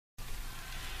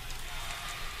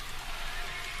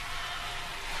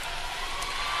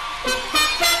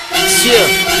Yeah,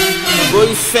 Roy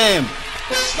Fam,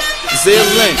 Zay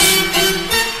Lynch.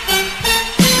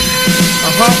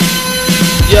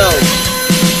 Yo,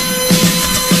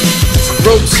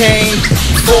 rope chain,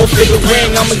 4-figure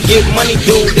ring. I'ma get money,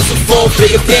 dude. This a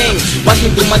 4-figure thing. Watch me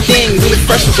do my thing. Do the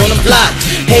freshest on the block.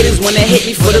 Haters wanna hate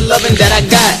me for the loving that I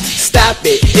got. Stop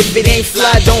it. If it ain't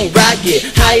fly, don't rock it.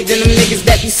 Higher than them niggas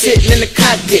that be sitting in the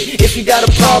cockpit. If you got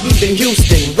a problem, then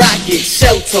Houston, rock it.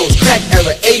 Shell toes, crack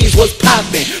era, 80s was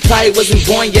poppin'. Probably wasn't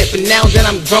born yet, but now that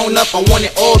I'm grown up, I want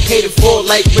it all catered for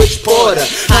like Rich Porter.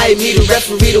 Hired me to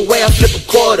referee the way I flip a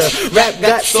quarter. Rap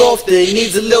got softer, it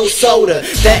needs a little soda.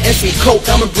 That and some coke,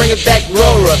 I'ma bring it back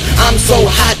rawer. I'm so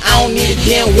hot, I don't need a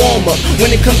damn warmer.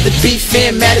 When it comes to beef,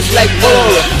 fan matters like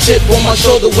Aura. Chip on my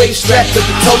shoulder, waist strapped with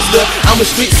the toaster. I'm a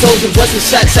street soldier, busting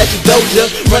shots at your doja.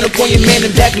 Run up on your man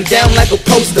and back him down like a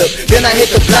poster. Then I hit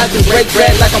the block and break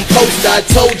bread like I'm poster. I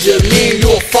told you, me and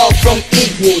you are far from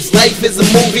equals. Life is a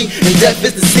movie and death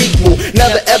is the sequel.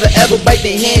 Never ever ever bite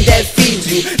the hand that feeds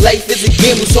you. Life is a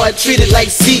gamble, so I treat it like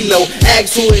CeeLo.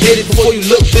 Ask who hit it before you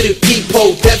look through the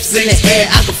peephole. Death's in the air,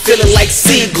 I can feel it like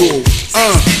seagull.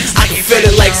 I can feel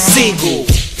it like seagull.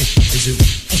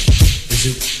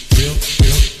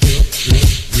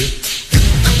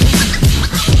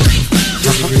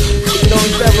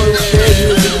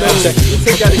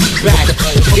 Take that back.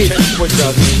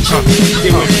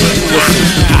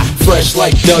 Fresh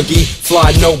like Dougie,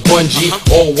 fly no bungee.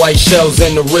 All white shells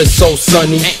and the wrist so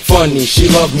sunny. Funny, she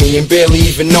love me and barely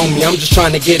even know me. I'm just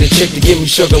trying to get a chick to give me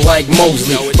sugar like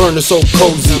Mosley. Burner so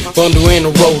cozy, bundle and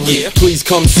a rollie. Please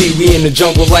come see, we in the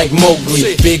jungle like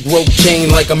Mowgli. Big rope chain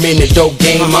like I'm in the dope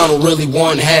game. I don't really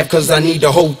want half cause I need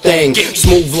the whole thing.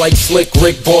 Smooth like Slick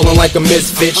Rick, ballin' like a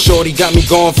misfit. Shorty got me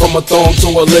going from a thong to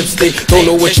a lipstick. Don't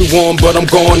know what you want, but I'm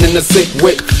going in a sick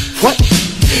whip. What?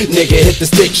 Nigga hit the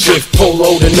stick shift,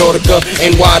 Polo to Nautica,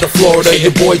 NY to Florida.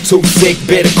 Your boy too sick,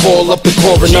 better call up the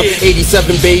coroner.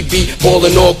 87 baby,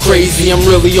 ballin' all crazy. I'm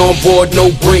really on board, no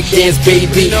breakdance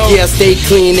baby. Yeah, I stay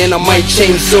clean and I might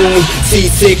change soon.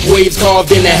 Seasick waves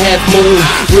carved in a half moon.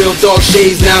 Real dark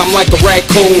shades, now I'm like a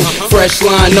raccoon. Fresh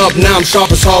line up, now I'm sharp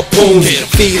as harpoons.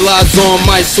 Felines on,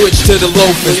 might switch to the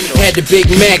loafers. Had the Big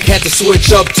Mac, had to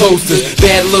switch up toasters.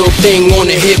 Bad little thing on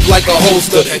the hip like a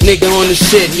holster. Nigga on the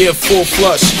shit, yeah, full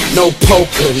flush. No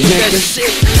poker, nigga.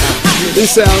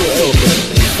 This sound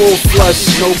full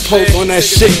flush, no poke on that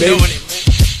shit, baby.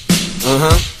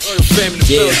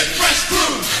 Yeah.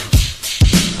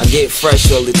 I get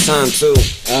fresh all the time too.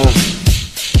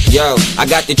 Yo, I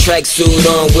got the tracksuit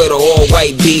on with a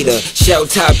all-white beater. Shell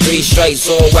top 3 stripes,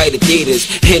 all-white Adidas.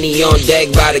 Henny on deck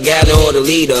by the gallon or the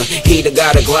liter. Heater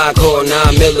got a Glock or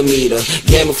 9mm.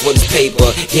 Gamma for this paper,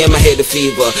 yeah, my head a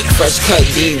fever. Fresh cut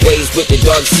D-ways with the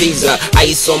dark Caesar.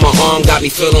 Ice on my arm got me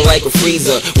feeling like a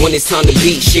freezer. When it's time to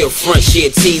beat, she a front, she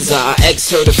a teaser. I ex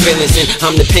her the feelings and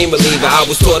I'm the pain reliever. I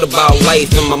was taught about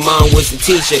life and my mom was the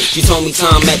teacher. She told me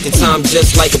time at the time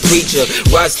just like a preacher.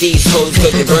 Watch these hoes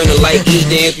cause they burning like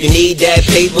Eden. You need that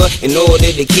paper in order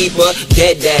to keep her.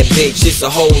 Dead that bitch, it's a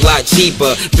whole lot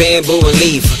cheaper. Bamboo and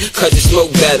leaf, cause it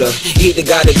smoke better. Either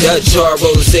got a Dutch or I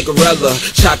roll a cigarella.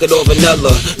 Chocolate or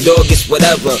vanilla, dog it's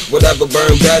whatever. Whatever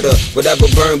burn better, whatever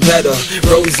burn better.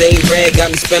 Rose red got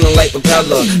me spinning like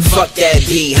propeller. Fuck that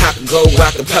beat, I could go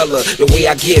acapella. The way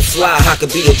I get fly, I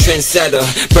could be a trendsetter.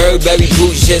 Burberry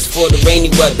boots just for the rainy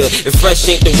weather. If fresh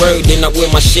ain't the word, then I wear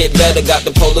my shit better. Got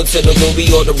the polo to the Louis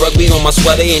or the rugby on my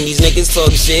sweater. And these niggas talk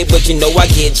shit, but you know I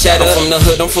get cheddar. I'm from the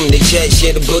hood, I'm from the jet,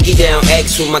 shit, the boogie down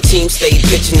X. With my team stay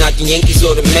pitching out the Yankees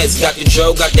or the Mets. Got the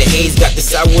Joe, got the A's, got the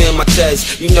sour in my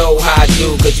chest. You know how I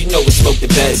do, cause you know we smoke the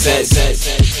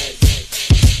best.